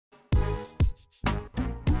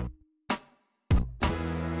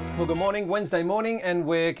Well, good morning, Wednesday morning, and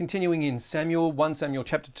we're continuing in Samuel, 1 Samuel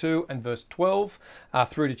chapter 2 and verse 12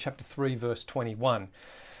 through to chapter 3 verse 21.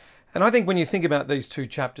 And I think when you think about these two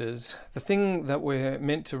chapters, the thing that we're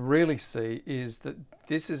meant to really see is that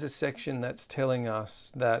this is a section that's telling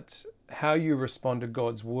us that how you respond to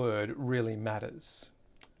God's word really matters,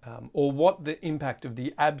 or what the impact of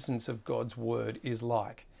the absence of God's word is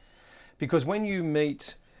like. Because when you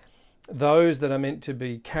meet those that are meant to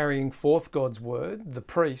be carrying forth God's word, the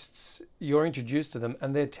priests, you're introduced to them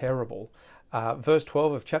and they're terrible. Verse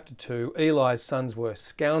 12 of chapter 2, Eli's sons were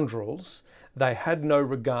scoundrels. They had no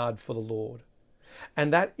regard for the Lord.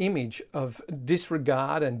 And that image of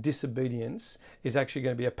disregard and disobedience is actually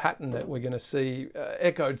going to be a pattern that we're going to see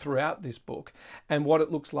echoed throughout this book, and what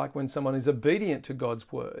it looks like when someone is obedient to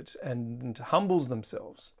God's word and humbles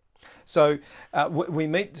themselves. So we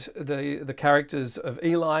meet the characters of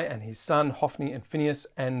Eli and his son Hophni and Phinehas,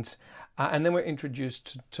 and then we're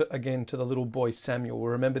introduced again to the little boy Samuel.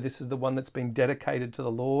 Remember, this is the one that's been dedicated to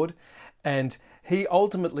the Lord, and he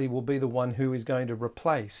ultimately will be the one who is going to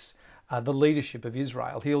replace the leadership of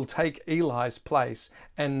Israel. He'll take Eli's place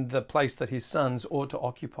and the place that his sons ought to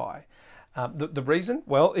occupy. The reason?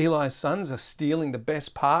 Well, Eli's sons are stealing the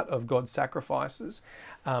best part of God's sacrifices.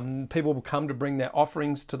 People will come to bring their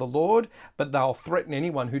offerings to the Lord, but they'll threaten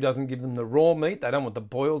anyone who doesn't give them the raw meat. They don't want the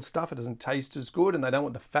boiled stuff. It doesn't taste as good, and they don't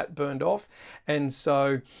want the fat burned off. And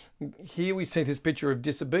so here we see this picture of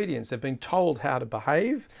disobedience. They've been told how to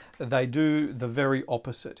behave. They do the very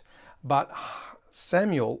opposite. But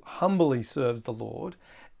Samuel humbly serves the Lord.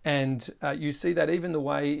 And you see that even the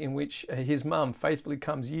way in which his mum faithfully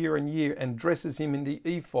comes year and year and dresses him in the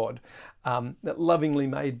ephod, lovingly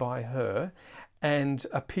made by her, and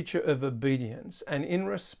a picture of obedience. And in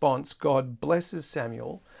response, God blesses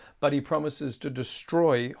Samuel, but he promises to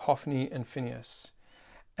destroy Hophni and Phinehas.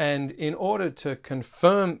 And in order to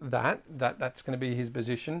confirm that's going to be his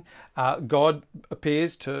position, God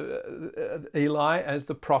appears to Eli as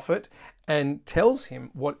the prophet and tells him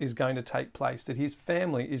what is going to take place, that his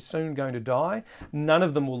family is soon going to die. None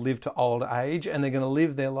of them will live to old age, and they're going to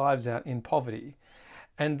live their lives out in poverty.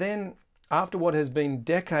 And then, after what has been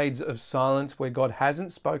decades of silence where God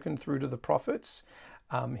hasn't spoken through to the prophets,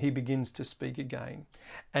 he begins to speak again.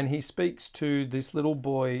 And he speaks to this little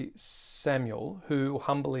boy, Samuel, who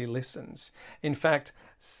humbly listens. In fact,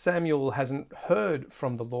 Samuel hasn't heard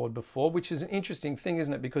from the Lord before, which is an interesting thing,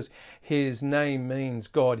 isn't it? Because his name means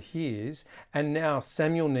God hears. And now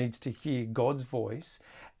Samuel needs to hear God's voice.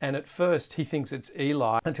 And at first he thinks it's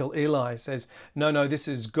Eli, until Eli says, no, this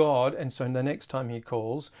is God. And so the next time he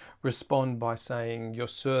calls, respond by saying, your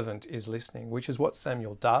servant is listening, which is what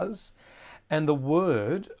Samuel does. And the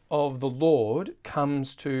word of the Lord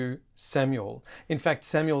comes to Samuel. In fact,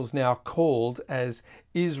 Samuel's now called as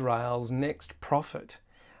Israel's next prophet.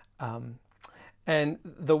 And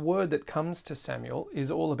the word that comes to Samuel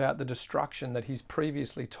is all about the destruction that he's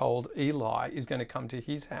previously told Eli is going to come to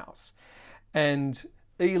his house. And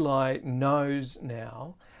Eli knows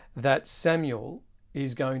now that Samuel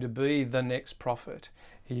is going to be the next prophet.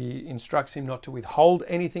 He instructs him not to withhold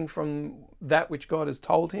anything from that which God has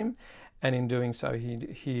told him. And in doing so, he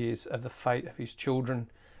hears of the fate of his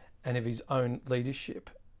children and of his own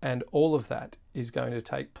leadership. And all of that is going to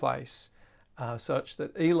take place such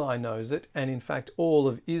that Eli knows it. And in fact, all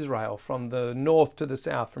of Israel from the north to the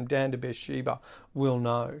south, from Dan to Beersheba, will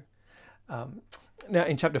know. Now,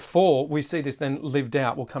 in chapter 4, we see this then lived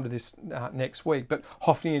out. We'll come to this next week. But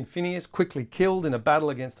Hophni and Phinehas quickly killed in a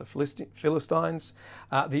battle against the Philistines.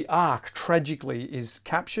 The ark tragically is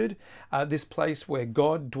captured. This place where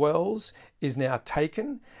God dwells is now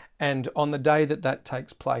taken. And on the day that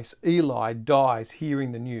takes place, Eli dies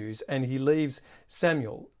hearing the news, and he leaves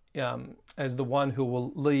Samuel as the one who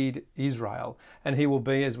will lead Israel. And he will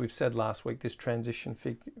be, as we've said last week, this transition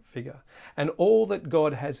figure. And all that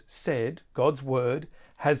God has said, God's word,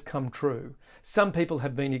 has come true. Some people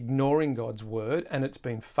have been ignoring God's word, and it's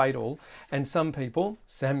been fatal. And some people,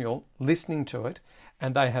 Samuel, listening to it,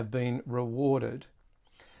 and they have been rewarded.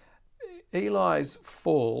 Eli's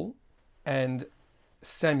fall and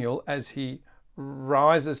Samuel, as he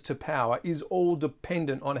rises to power, is all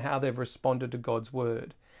dependent on how they've responded to God's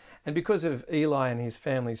word. And because of Eli and his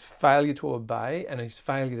family's failure to obey and his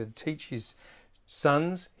failure to teach his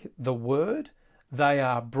sons the word, they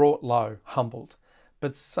are brought low, humbled.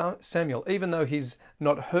 But Samuel, even though he's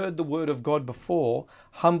not heard the word of God before,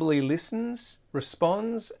 humbly listens,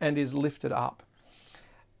 responds, and is lifted up.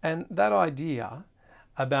 And that idea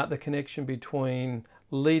about the connection between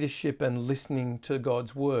leadership and listening to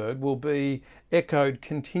God's word will be echoed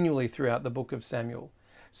continually throughout the book of Samuel,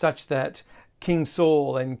 such that King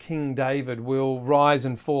Saul and King David will rise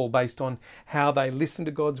and fall based on how they listen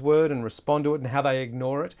to God's word and respond to it, and how they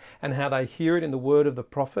ignore it, and how they hear it in the word of the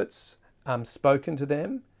prophets spoken to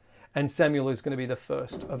them. And Samuel is going to be the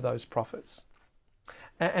first of those prophets.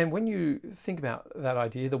 And when you think about that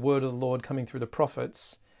idea, the word of the Lord coming through the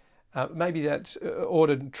prophets, maybe that ought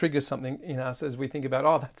to trigger something in us as we think about,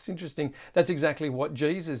 oh, that's interesting. That's exactly what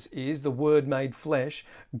Jesus is, the Word made flesh,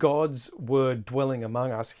 God's Word dwelling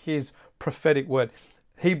among us, His prophetic word.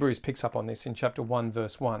 Hebrews picks up on this in chapter 1,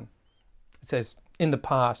 verse 1. It says, in the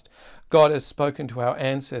past, God has spoken to our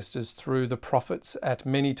ancestors through the prophets at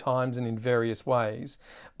many times and in various ways,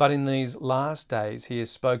 but in these last days He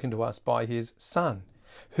has spoken to us by His Son,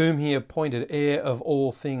 whom He appointed heir of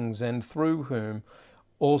all things, and through whom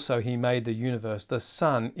also He made the universe. The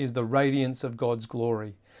Son is the radiance of God's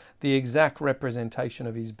glory, the exact representation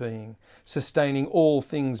of His being, sustaining all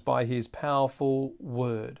things by His powerful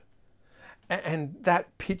word. And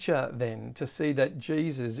that picture then, to see that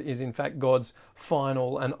Jesus is in fact God's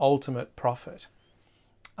final and ultimate prophet.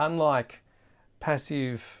 Unlike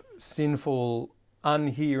passive, sinful,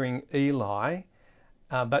 unhearing Eli,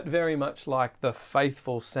 but very much like the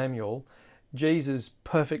faithful Samuel, Jesus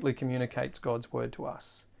perfectly communicates God's word to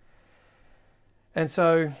us. And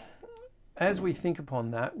so, as we think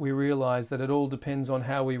upon that, we realize that it all depends on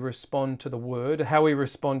how we respond to the word, how we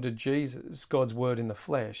respond to Jesus, God's word in the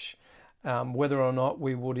flesh, whether or not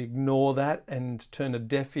we would ignore that and turn a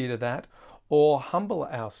deaf ear to that, or humble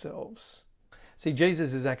ourselves. See,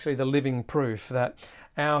 Jesus is actually the living proof that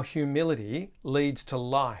our humility leads to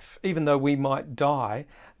life. Even though we might die,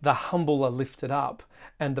 the humble are lifted up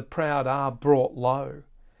and the proud are brought low.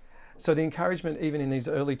 So the encouragement even in these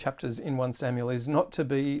early chapters in 1 Samuel is not to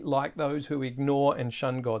be like those who ignore and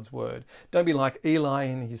shun God's word. Don't be like Eli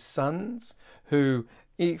and his sons who,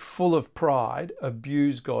 full of pride,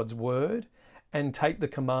 abuse God's word and take the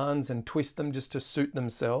commands and twist them just to suit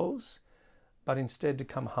themselves, but instead to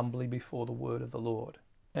come humbly before the word of the Lord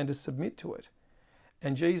and to submit to it.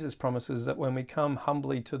 And Jesus promises that when we come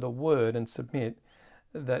humbly to the word and submit,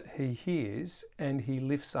 that He hears and He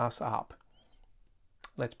lifts us up.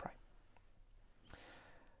 Let's pray.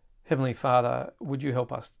 Heavenly Father, would you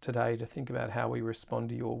help us today to think about how we respond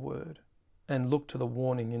to your word and look to the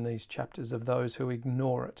warning in these chapters of those who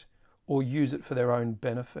ignore it or use it for their own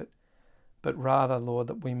benefit, but rather, Lord,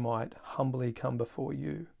 that we might humbly come before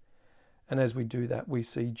you. And as we do that, we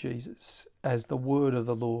see Jesus as the word of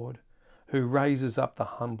the Lord, who raises up the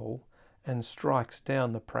humble and strikes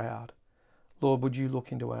down the proud. Lord, would you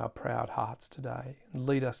look into our proud hearts today and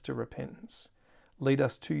lead us to repentance. Lead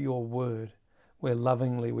us to your word, where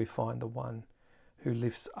lovingly we find the one who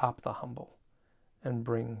lifts up the humble and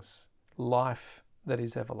brings life that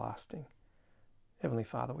is everlasting. Heavenly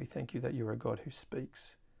Father, we thank you that you're a God who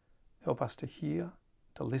speaks. Help us to hear,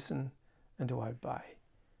 to listen, and to obey.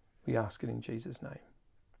 We ask it in Jesus' name.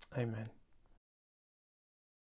 Amen.